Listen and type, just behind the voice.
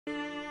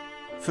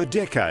For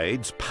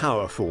decades,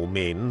 powerful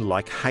men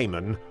like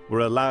Haman were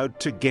allowed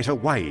to get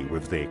away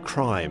with their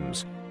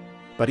crimes.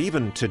 But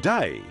even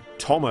today,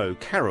 Tom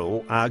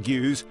O'Carroll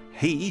argues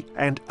he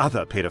and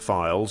other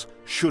pedophiles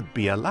should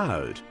be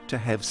allowed to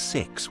have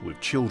sex with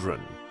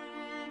children.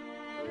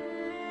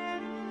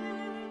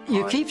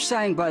 You keep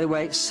saying, by the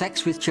way,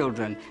 sex with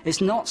children.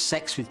 It's not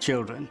sex with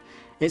children.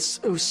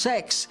 It's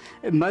sex,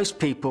 most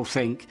people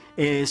think,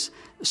 is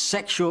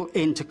sexual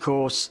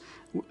intercourse,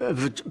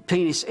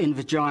 penis in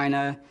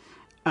vagina,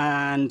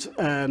 and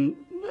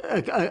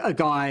a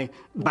guy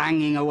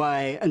banging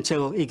away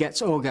until he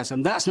gets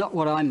orgasm. That's not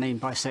what I mean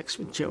by sex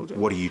with children.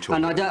 What are you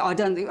talking about?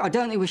 And I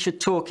don't think we should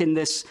talk in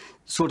this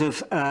sort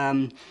of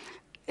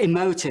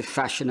emotive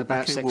fashion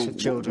about sex with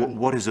children.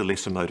 What is a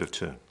less emotive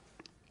term?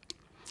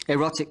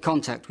 Erotic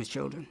contact with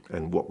children.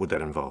 And what would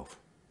that involve?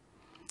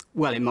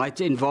 Well, it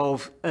might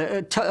involve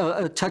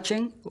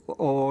touching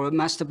or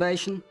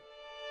masturbation.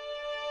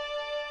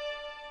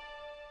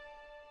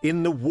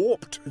 In the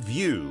warped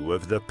view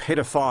of the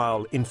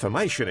pedophile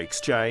information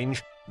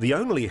exchange, the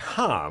only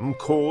harm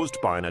caused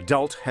by an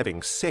adult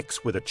having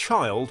sex with a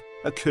child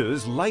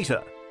occurs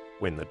later,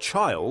 when the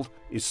child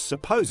is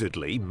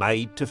supposedly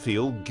made to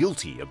feel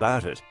guilty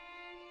about it.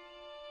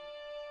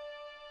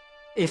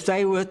 If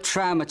they were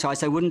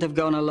traumatised, they wouldn't have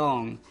gone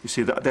along. You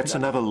see, that's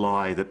another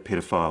lie that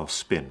pedophiles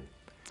spin.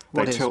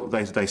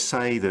 They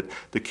say that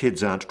the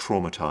kids aren't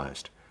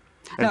traumatised.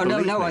 No,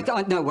 wait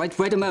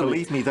a moment.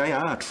 Believe me, they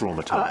are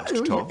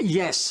traumatised, Tom.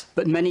 Yes,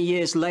 but many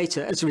years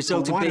later, as a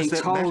result of being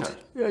told...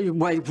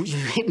 Well,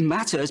 it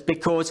matters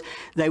because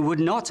they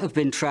would not have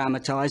been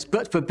traumatised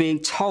but for being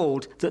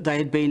told that they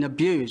had been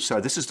abused.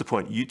 So this is the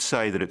point. You'd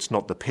say that it's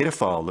not the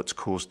pedophile that's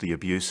caused the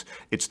abuse,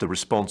 it's the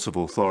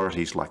responsible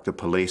authorities like the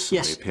police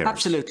and their parents. Yes,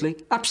 absolutely,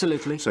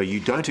 absolutely. So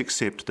you don't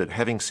accept that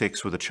having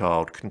sex with a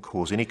child can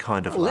cause any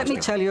kind of... Let me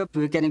tell you,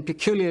 we're getting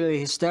peculiarly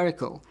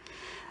hysterical.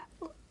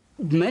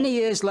 Many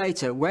years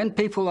later, when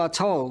people are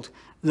told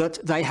that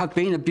they have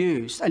been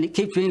abused and it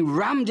keeps being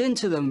rammed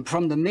into them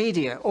from the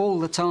media all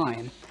the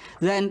time,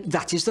 then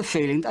that is the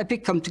feeling they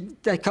come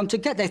to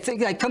get.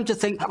 They come to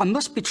think, I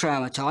must be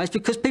traumatised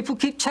because people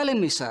keep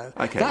telling me so.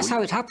 Okay, that's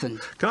how it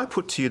happened. Can I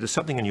put to you, there's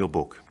something in your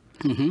book.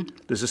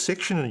 There's a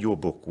section in your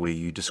book where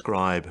you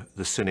describe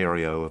the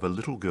scenario of a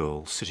little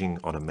girl sitting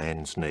on a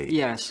man's knee.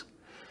 Yes.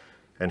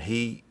 And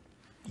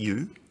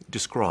you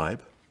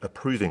describe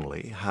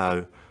approvingly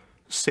how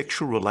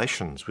sexual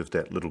relations with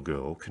that little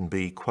girl can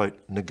be, quote,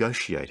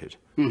 negotiated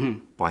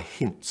by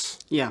hints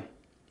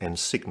and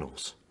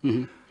signals,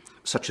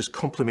 such as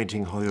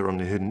complimenting her on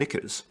her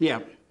knickers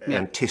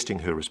and testing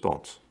her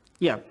response.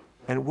 Yeah.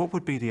 And what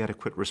would be the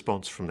adequate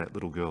response from that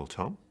little girl,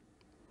 Tom?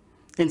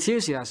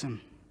 Enthusiasm.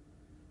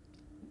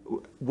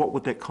 What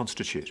would that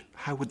constitute?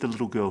 How would the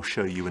little girl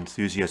show you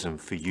enthusiasm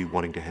for you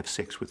wanting to have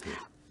sex with her?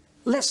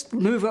 Let's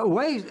move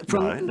away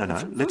from...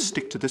 No. Let's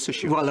stick to this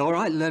issue. Well, all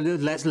right.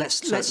 Let's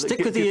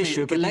stick with the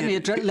issue, but let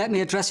me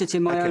address it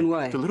in my own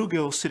way. The little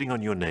girl's sitting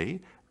on your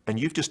knee, and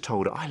you've just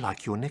told her, "I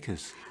like your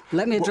knickers."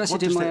 Let me address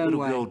it in my own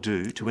way. What does that little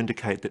girl do to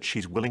indicate that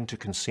she's willing to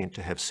consent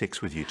to have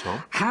sex with you,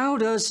 Tom? How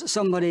does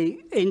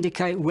somebody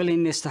indicate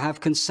willingness to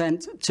have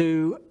consent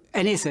to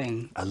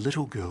anything? A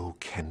little girl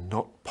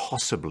cannot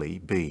possibly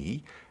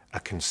be a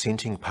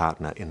consenting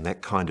partner in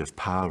that kind of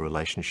power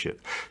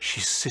relationship.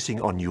 She's sitting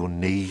on your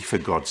knee, for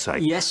God's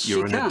sake. Yes,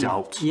 You're she can. An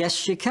adult. Yes,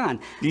 she can.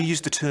 You use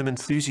the term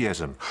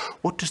enthusiasm.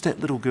 What does that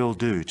little girl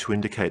do to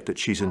indicate that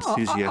she's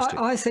enthusiastic?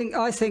 I think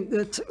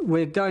that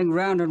we're going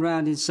round and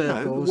round in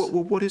circles. No,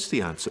 what is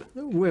the answer?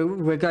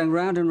 We're going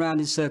round and round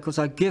in circles.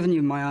 I've given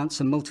you my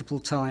answer multiple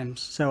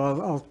times,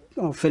 so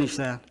I'll finish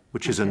there.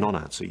 Which is a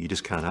non-answer. You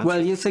just can't answer.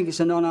 Well, you think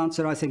it's a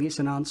non-answer. I think it's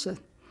an answer.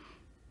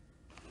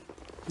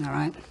 All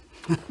right.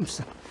 I'm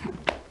sorry.